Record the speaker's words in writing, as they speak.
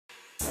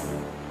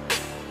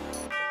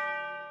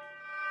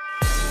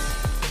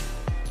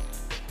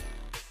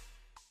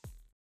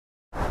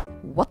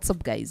What's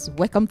up, guys?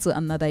 Welcome to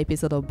another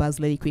episode of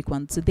Basslady Quick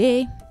One.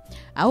 Today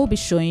I will be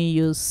showing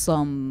you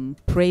some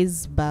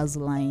praise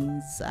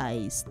basslines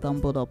I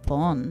stumbled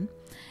upon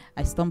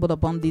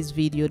this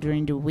video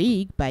during the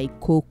week by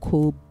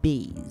Koko.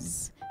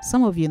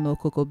 Some of you know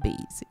Koko.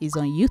 He's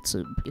on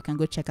YouTube. You can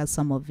go check out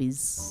some of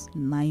his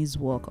nice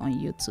work on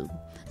YouTube.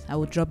 I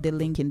will drop the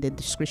link in the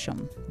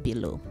description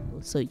below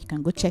so you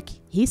can go check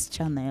his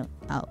channel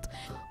out.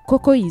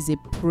 Koko is a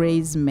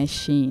praise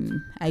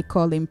machine. I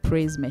call him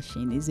praise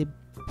machine. He's a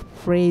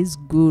praise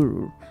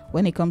guru.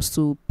 When it comes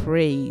to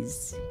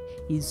praise,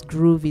 his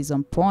groove is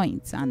on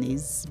point and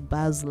his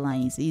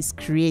basslines, his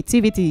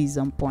creativity is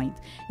on point.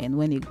 And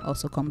when it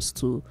also comes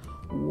to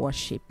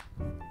worship,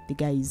 the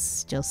guy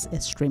is just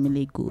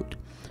extremely good.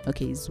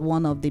 Okay, he's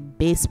one of the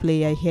bass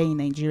players here in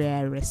Nigeria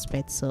I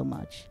respect so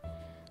much.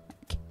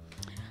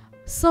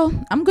 So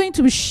I'm going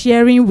to be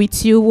sharing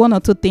with you one or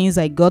two things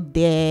I got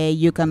there.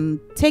 You can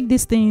take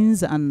these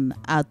things and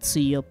add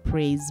to your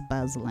praise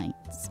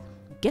basslines.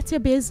 Get your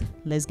bass,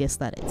 let's get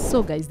started.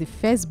 So guys, the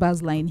first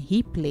bassline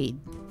he played,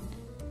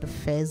 the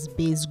first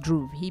bass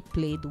groove he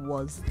played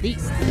was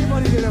this.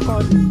 Anybody get a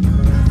call?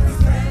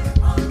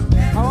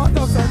 I want to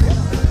talk something.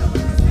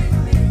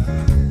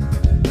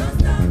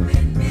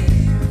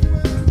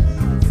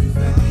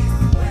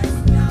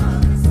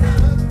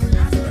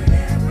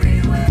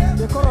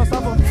 The chorus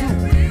start from 2.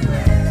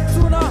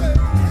 2 now.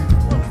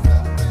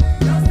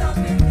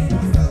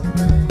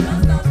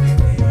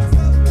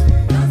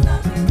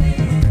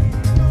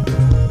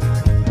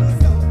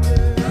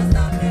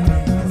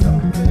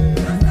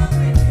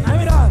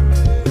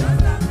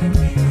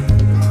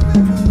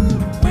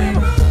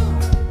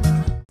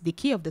 The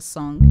key of the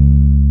song,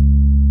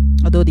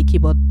 although the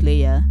keyboard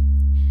player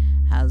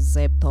has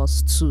helped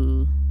us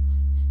to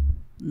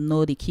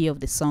know the key of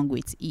the song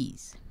with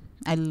ease.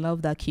 I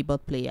love that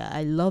keyboard player.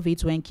 I love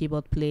it when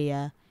keyboard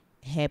player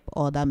help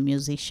other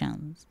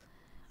musicians.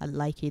 I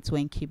like it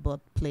when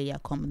keyboard player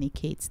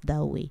communicates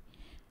that way.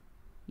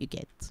 You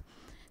get.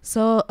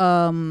 So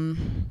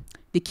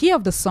the key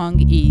of the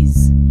song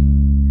is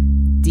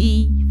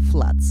D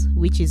flat,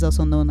 which is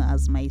also known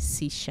as my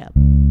C sharp.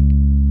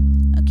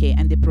 Okay,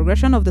 and the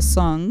progression of the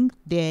song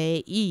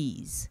there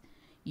is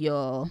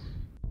your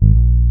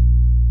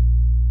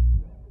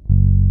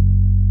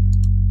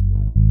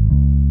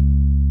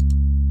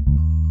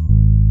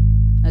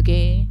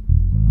okay,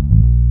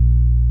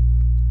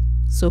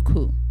 so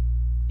cool.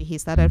 He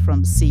started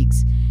from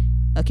 6.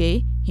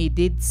 Okay, he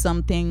did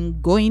something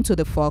going to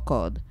the 4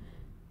 chord,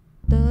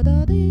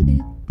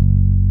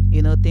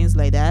 you know, things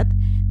like that.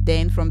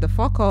 Then from the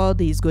 4 chord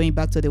he's going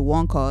back to the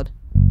 1 chord.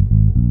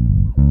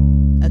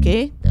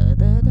 Okay,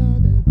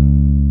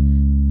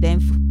 then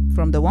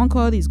from the 1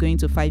 chord he's going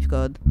to 5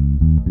 chord.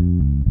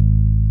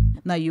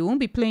 Now you won't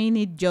be playing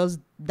it just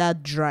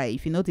that dry.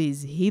 If you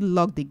notice, he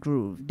locked the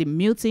groove. The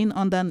muting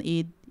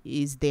underneath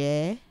is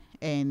there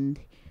and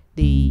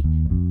the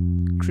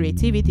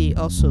creativity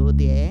also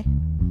there,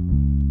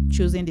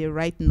 choosing the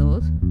right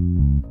note.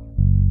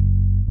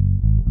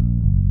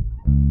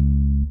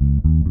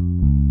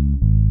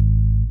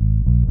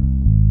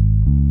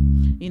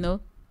 You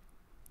know,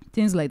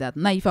 things like that.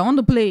 Now if I want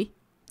to play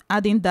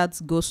adding that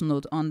ghost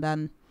note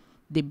under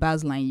the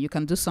bass line, you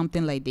can do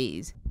something like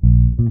this.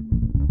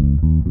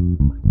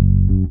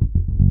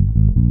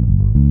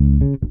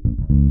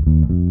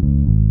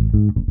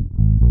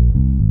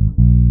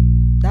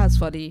 That's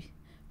for the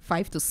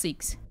 5 to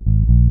 6.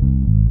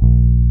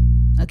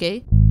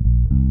 Okay,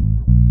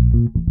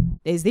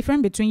 there's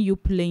difference between you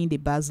playing the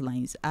bass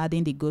lines,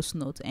 adding the ghost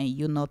note, and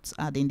you not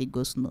adding the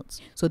ghost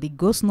notes. So the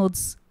ghost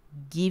notes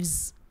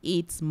gives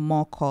it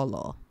more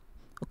color.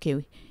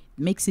 Okay,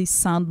 makes it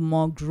sound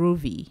more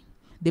groovy.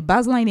 The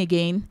bass line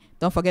again,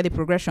 don't forget the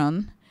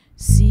progression.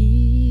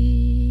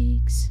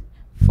 6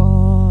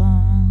 4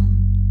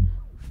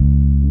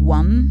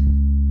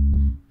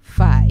 1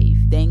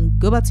 5. Then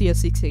go back to your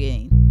 6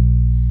 again.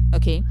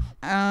 Okay,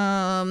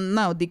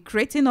 now the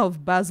creating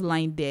of bass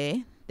line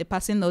there, the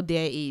passing note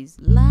there is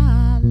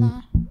la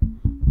la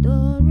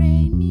do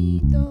re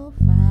mi do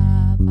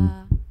fa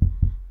fa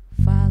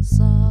fa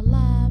sol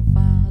la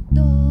fa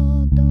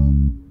do do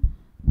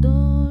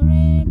do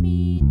re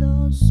mi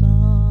do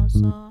so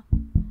so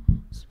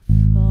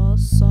fa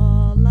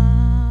sol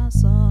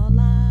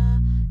la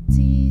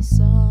ti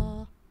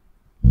so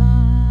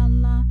la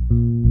la.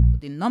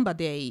 The number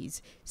there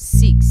is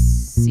 6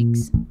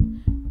 6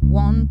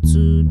 1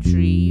 2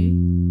 3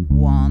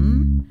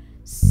 1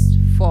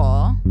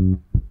 4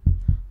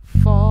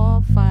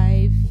 4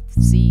 5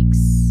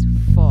 6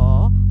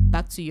 4.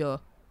 Back to your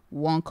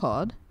 1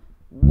 chord,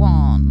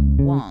 1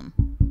 1.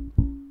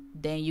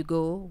 Then you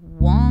go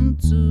 1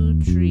 2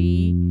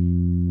 3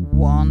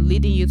 1,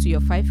 leading you to your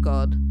 5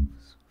 chord,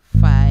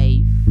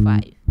 5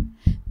 5.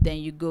 Then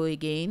you go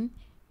again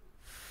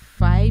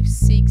 5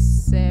 6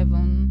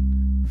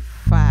 7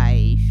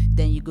 5.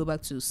 Then you go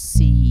back to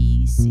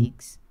C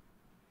 6.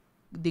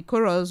 The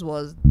chorus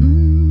was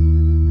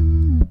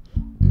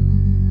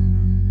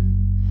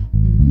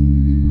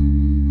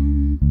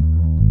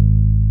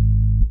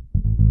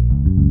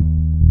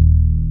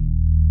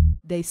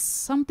there's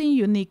something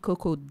unique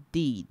Koko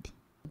did.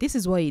 This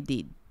is what he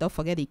did. Don't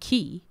forget the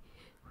key.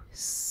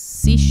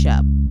 C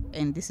sharp,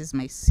 and this is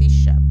my C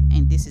sharp,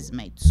 and this is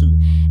my 2.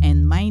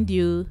 And mind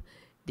you,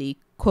 the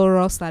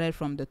chorus started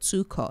from the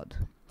 2 chord.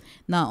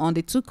 Now on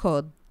the 2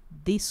 chord,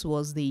 this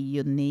was the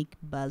unique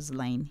bass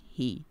line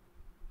he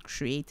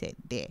created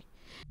there.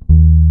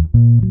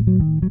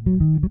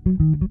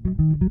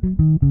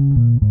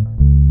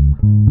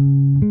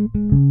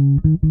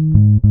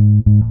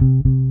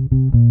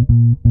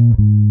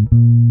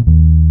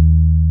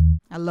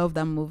 I love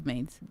that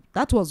movement.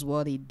 That was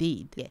what he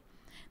did. Yeah.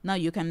 Now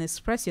you can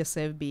express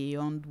yourself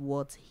beyond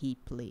what he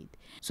played.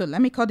 So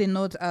let me cut the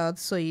note out.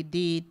 So he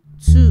did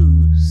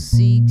 2,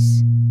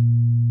 6,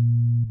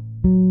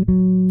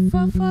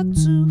 4, 4,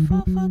 2,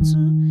 4, 4,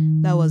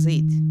 2. That was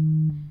it.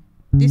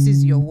 This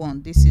is your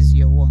 1. This is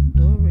your 1.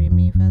 Do, re,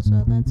 mi, fa,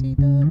 sol, la, ti,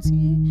 do,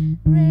 ti,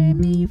 re,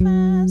 mi,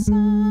 fa,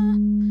 sol.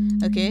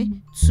 Okay.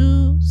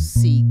 2,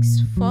 6,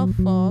 4,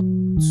 4,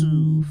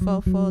 2,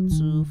 4, 4,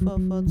 2, 4,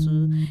 4,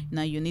 2.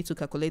 Now you need to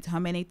calculate how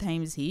many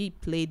times he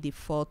played the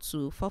 4,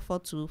 2, 4, 4,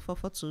 2, 4,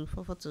 4, 2,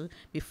 4, 4, 2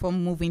 before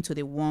moving to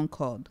the 1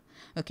 chord.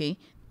 Okay.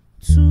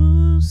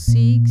 2,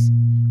 6,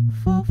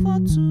 4, 4,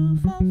 2,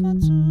 4, 4,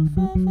 2,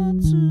 4, 4,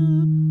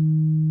 2,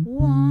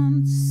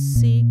 1,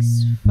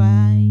 6,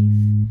 5,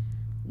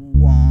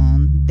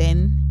 1.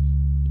 Then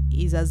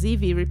it's as if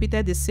he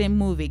repeated the same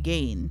move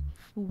again.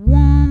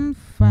 1,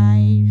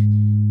 5,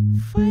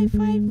 5,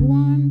 5,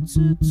 1,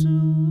 2,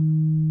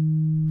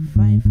 2,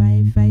 5,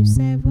 5, 5,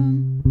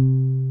 7.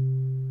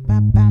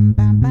 Ba bam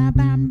bam ba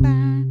bam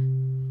ba.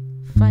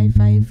 5,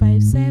 5,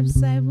 5, 7,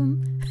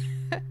 7.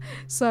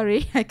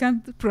 Sorry, I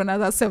can't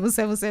pronounce that. 7,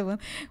 7, 7.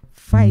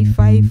 5,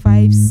 5,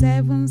 5,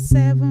 7,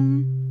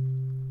 7.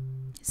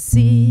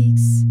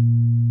 6,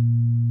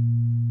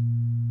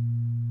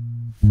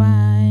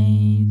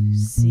 5,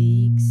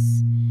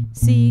 6,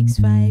 6,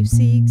 5,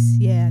 6.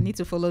 Yeah, I need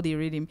to follow the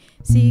rhythm.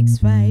 6,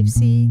 5,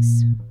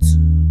 6, 2.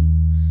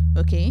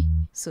 Okay,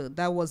 so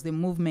that was the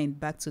movement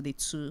back to the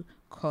 2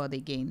 chord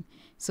again.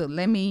 So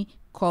let me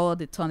call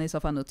the tonics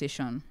of a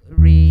notation.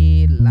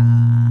 Re,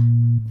 la,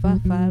 fa,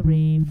 fa,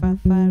 re, fa,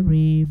 fa,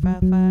 re, fa,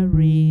 fa,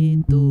 re,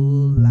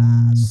 do,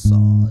 la,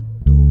 so,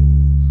 do,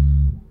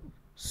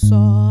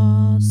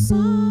 so, so,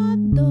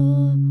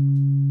 do,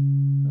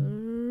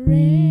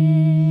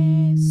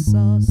 re,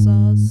 so,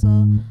 so,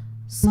 so,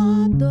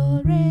 so,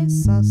 do, re,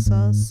 so,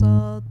 so,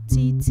 so,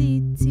 ti,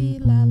 ti, ti,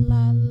 la,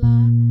 la,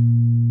 la,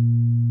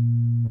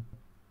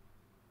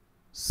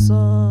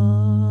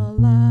 so,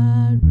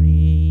 la,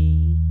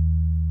 re.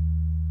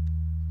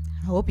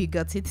 I hope you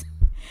got it.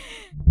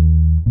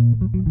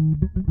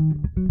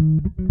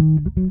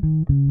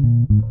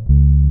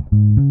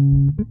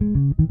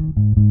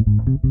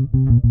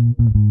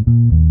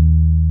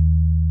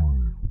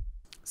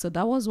 So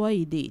that was what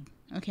he did.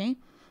 Okay,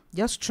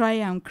 just try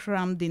and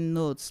cram the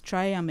notes,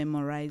 try and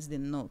memorize the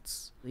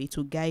notes. It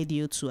will guide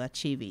you to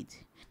achieve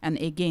it. And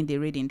again, the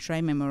reading,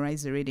 try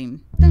memorize the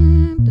reading.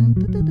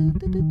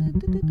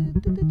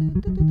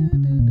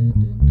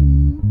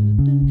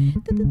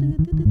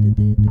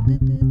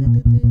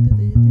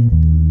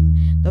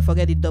 Don't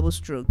forget the double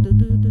stroke.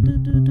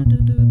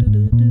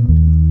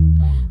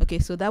 Okay,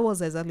 so that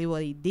was exactly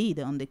what he did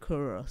on the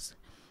chorus.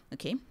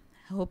 Okay,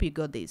 I hope you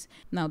got this.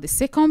 Now the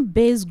second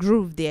bass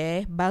groove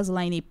there, bass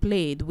line he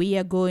played, We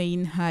Are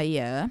Going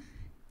Higher.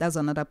 That's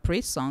another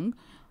praise song,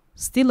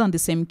 still on the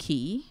same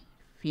key,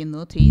 if you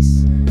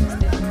notice.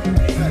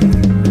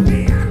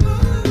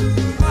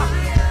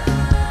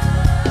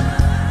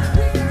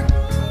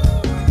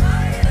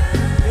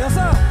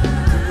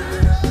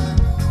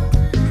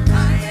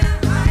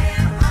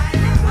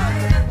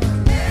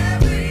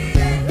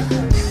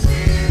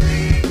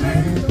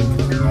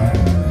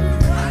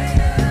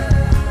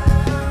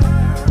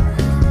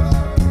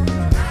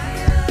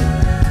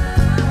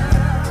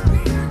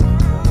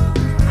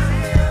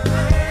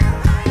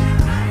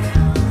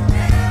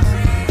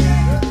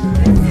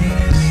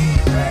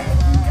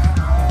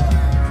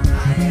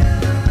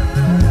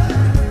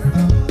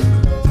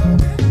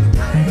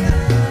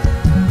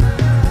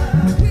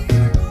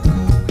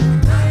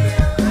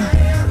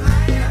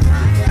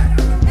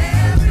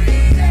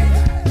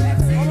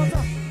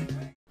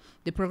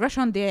 The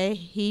progression there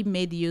he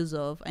made use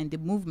of, and the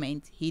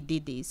movement he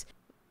did this.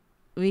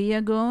 We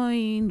are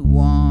going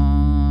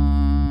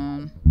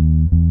 1,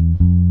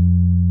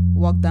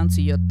 walk down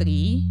to your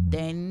 3,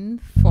 then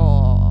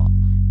 4,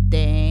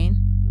 then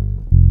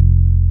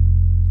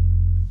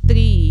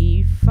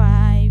 3,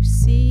 5,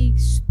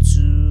 6,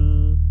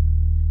 2,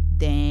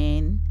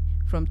 then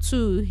from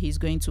 2 he's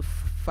going to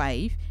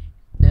 5.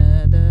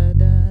 Da, da,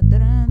 da,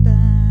 da, da.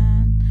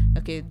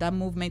 Okay, that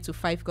movement to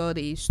 5 chord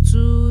is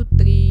 2,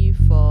 3,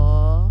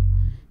 4,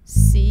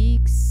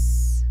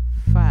 6,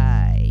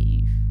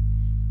 5,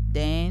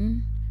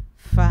 then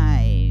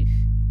 5,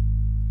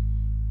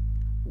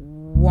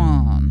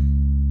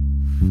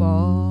 1,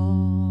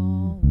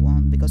 4,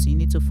 1, because you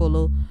need to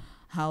follow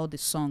how the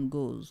song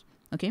goes.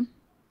 Okay,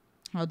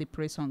 how the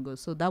praise song goes.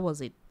 So that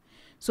was it.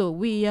 So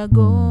we are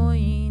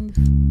going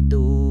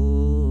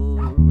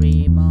do,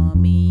 re,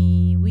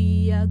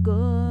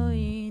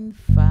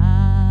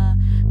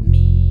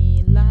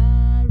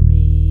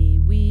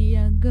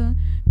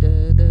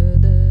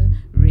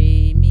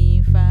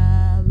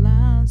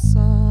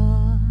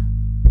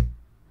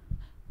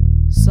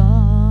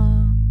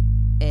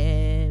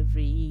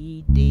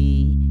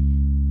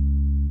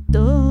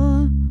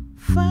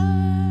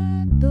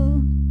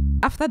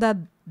 After that,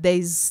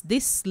 there's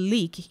this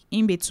lick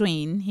in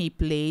between he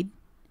played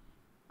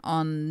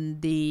on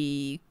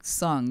the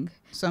song.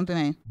 Something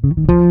like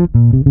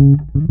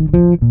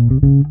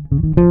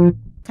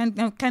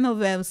kind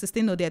of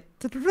 16 note there.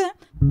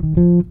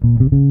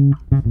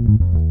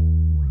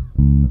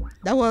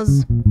 That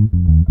was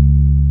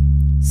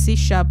C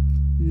sharp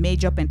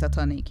major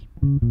pentatonic.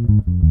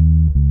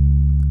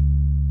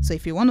 So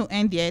if you want to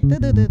end there,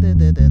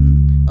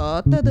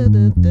 or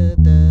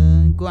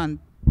go and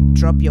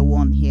drop your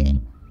one here.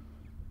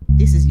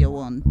 This is your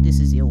one. This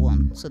is your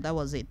one. So that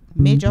was it.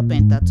 Major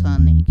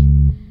pentatonic.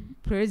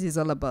 Praise is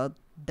all about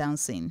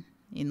dancing.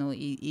 You know,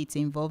 it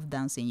involves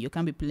dancing. You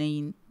can't be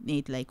playing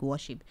it like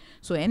worship.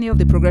 So any of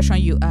the progression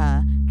you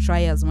are,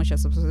 try as much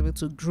as possible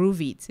to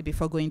groove it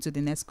before going to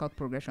the next chord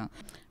progression.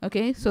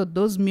 Okay, so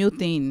those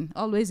muting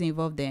always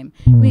involve them.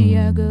 We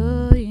are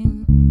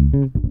going.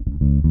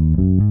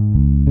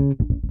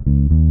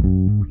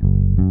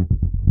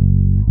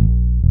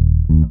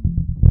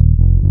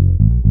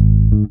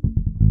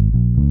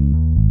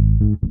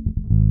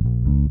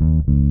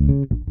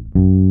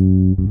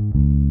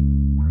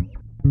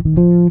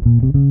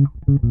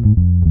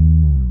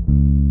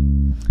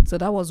 So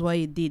that was what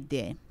he did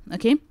there.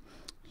 Okay,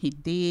 he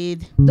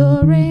did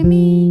do re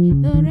mi,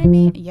 do re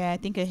mi. Yeah, I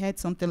think I heard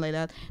something like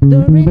that.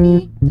 Do re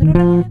mi,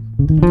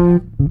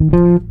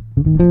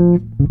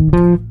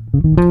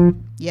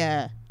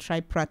 yeah,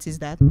 try practice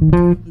that.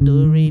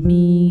 Do re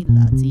mi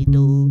la ti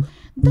do,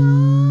 do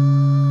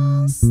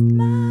la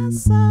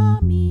sa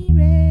mi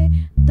re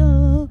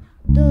do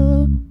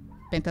do.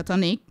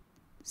 Pentatonic,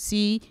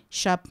 C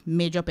sharp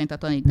major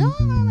pentatonic.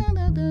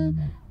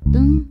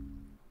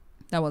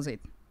 That was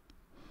it.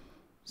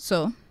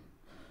 So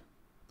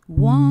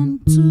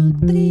 1 2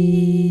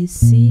 3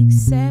 6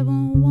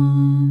 7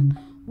 1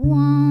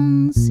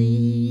 1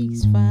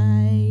 6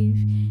 5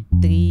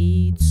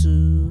 3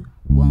 2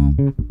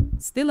 1.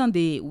 Still on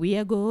the we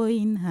are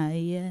going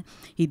higher.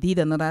 He did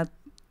another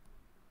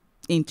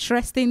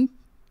interesting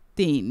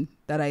thing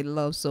that I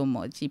love so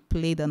much. He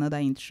played another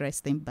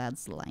interesting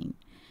bassline.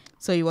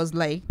 So it was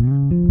like,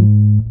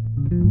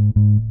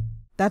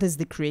 that is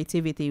the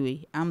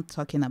creativity I'm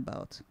talking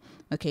about.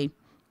 Okay.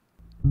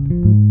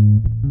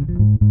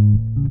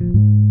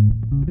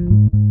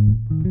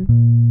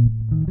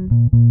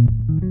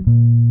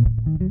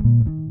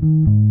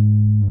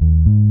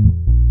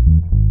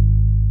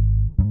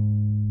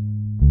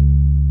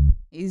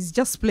 It's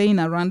just playing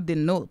around the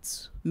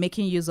notes,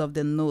 making use of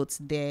the notes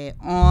there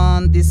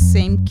on the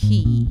same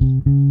key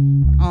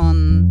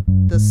on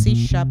the C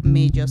sharp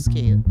major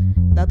scale.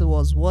 That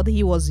was what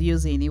he was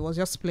using. He was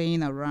just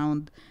playing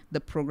around the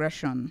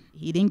progression.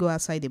 He didn't go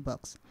outside the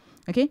box.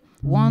 Okay,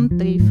 1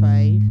 3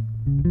 5.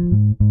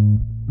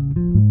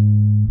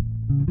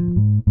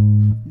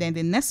 Then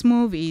the next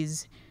move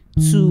is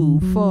 2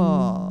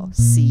 4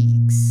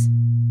 6.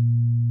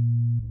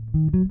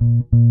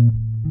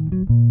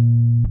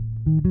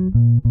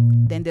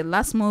 Then the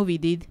last move he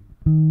did,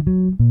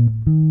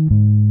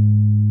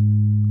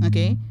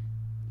 okay,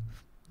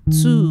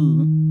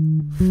 2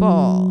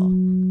 4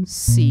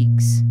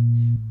 6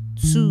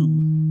 2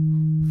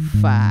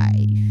 5.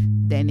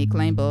 Then he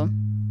climb up.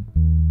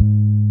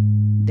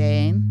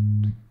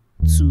 Then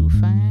 2 5.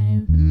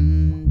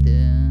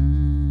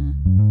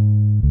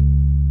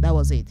 That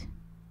was it.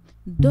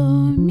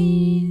 Do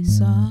mi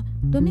sa,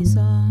 do mi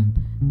sa,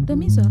 do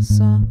mi sa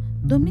sa,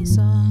 do mi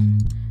sa,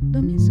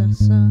 do mi sa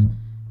sa.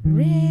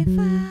 Re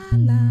fa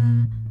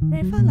la,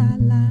 re fa la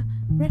la,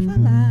 re fa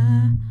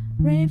la,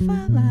 re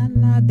fa la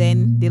la.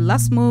 Then the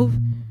last move,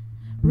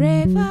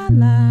 re fa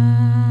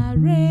la,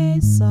 re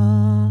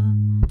sa,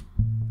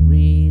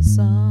 re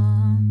sa.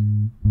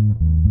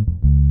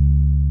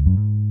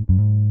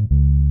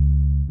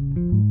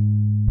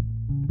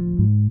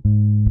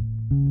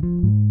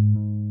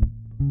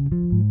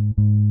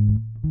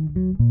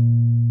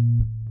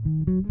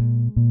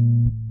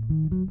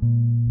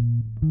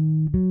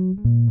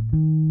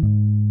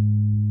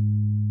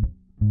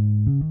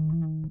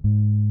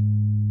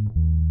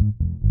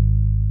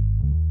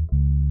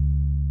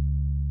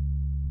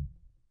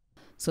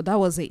 So that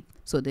was it.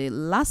 So the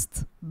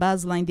last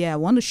bass line there I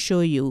want to show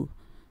you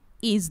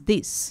is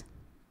this.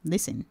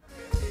 Listen.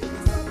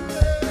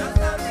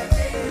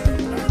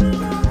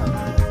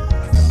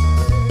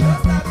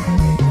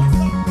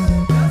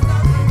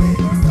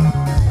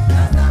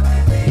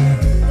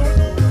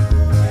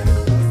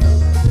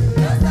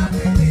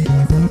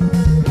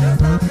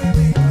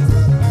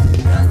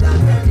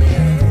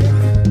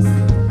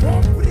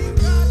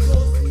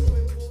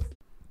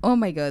 Oh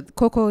my God,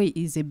 Koko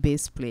is a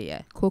bass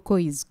player. Koko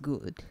is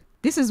good.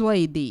 This is what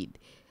he did.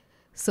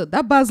 So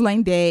that bass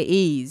line there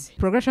is,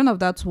 progression of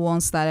that one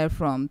started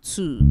from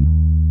 2.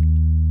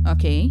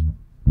 Okay.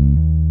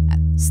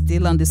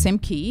 Still on the same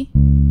key.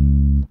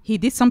 He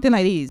did something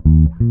like this.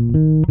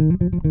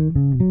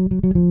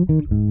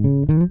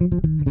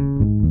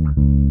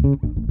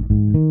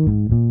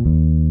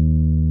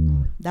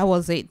 That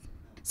was it.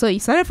 So he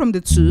started from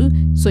the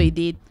 2. So he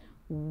did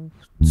 2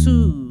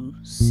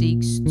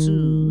 6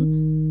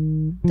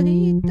 2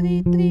 3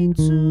 3 3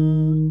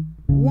 2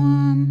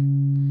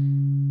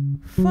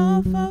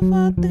 4 4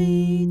 4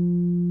 3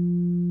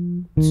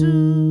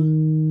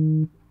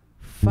 2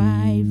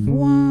 5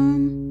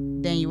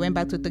 1. Then you went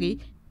back to 3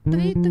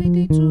 3 3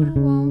 3 2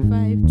 1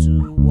 5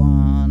 2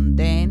 1.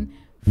 Then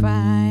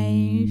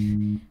 5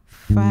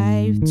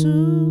 5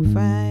 2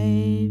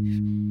 5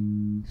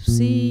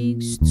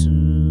 6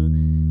 2.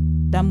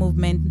 That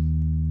movement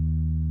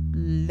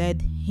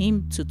led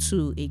him to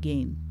 2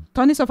 again.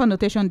 Tonic solfa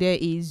notation there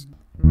is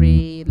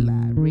re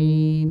la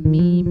re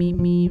mi mi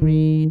mi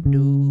re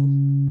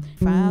do,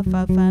 fa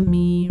fa fa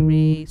mi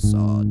re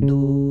so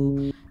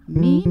do,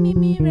 mi mi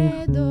mi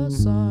re do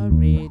so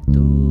re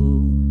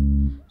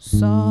do,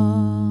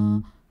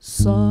 so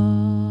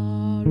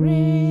so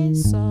re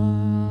so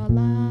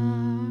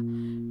la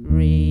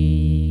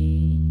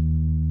re.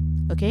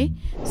 Okay,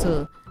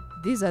 so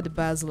these are the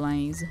bass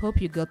lines.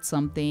 Hope you got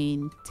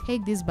something.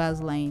 Take this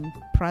bass line,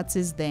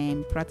 practice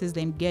them,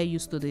 get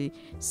used to the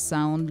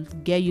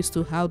sound, get used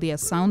to how they are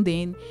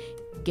sounding,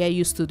 get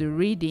used to the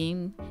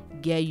reading,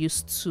 get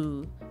used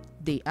to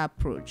the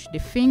approach. The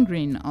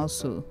fingering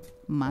also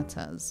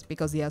matters,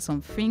 because there are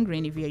some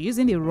fingering, if you're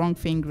using the wrong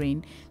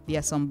fingering, there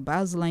are some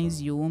bass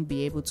lines you won't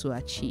be able to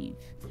achieve.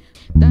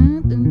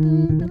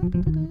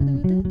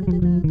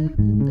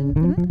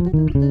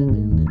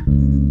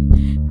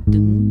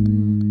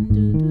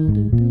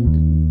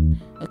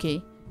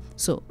 Okay,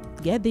 so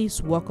get this,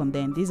 work on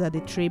them. These are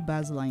the 3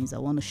 bass lines I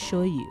want to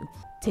show you.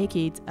 Take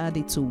it, add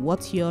it to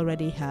what you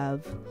already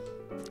have,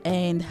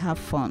 and have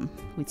fun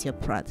with your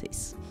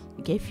practice.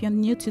 Okay, if you're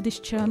new to this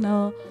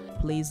channel,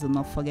 please do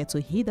not forget to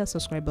hit that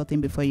subscribe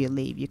button before you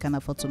leave. You can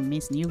afford to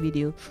miss new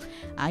video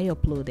I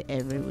upload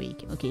every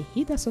week. Okay,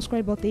 hit that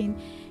subscribe button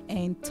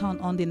and turn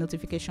on the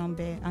notification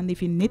bell. And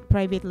if you need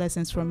private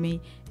lessons from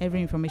me,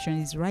 every information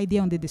is right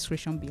there on the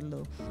description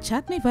below.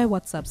 Chat me via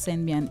WhatsApp,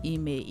 send me an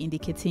email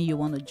indicating you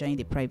want to join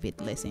the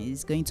private lesson.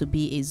 It's going to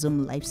be a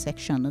Zoom live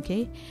section.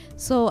 Okay,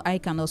 so I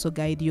can also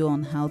guide you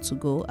on how to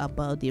go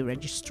about the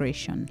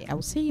registration. I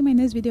will see you in my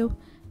next video.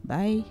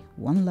 Bye,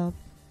 one love.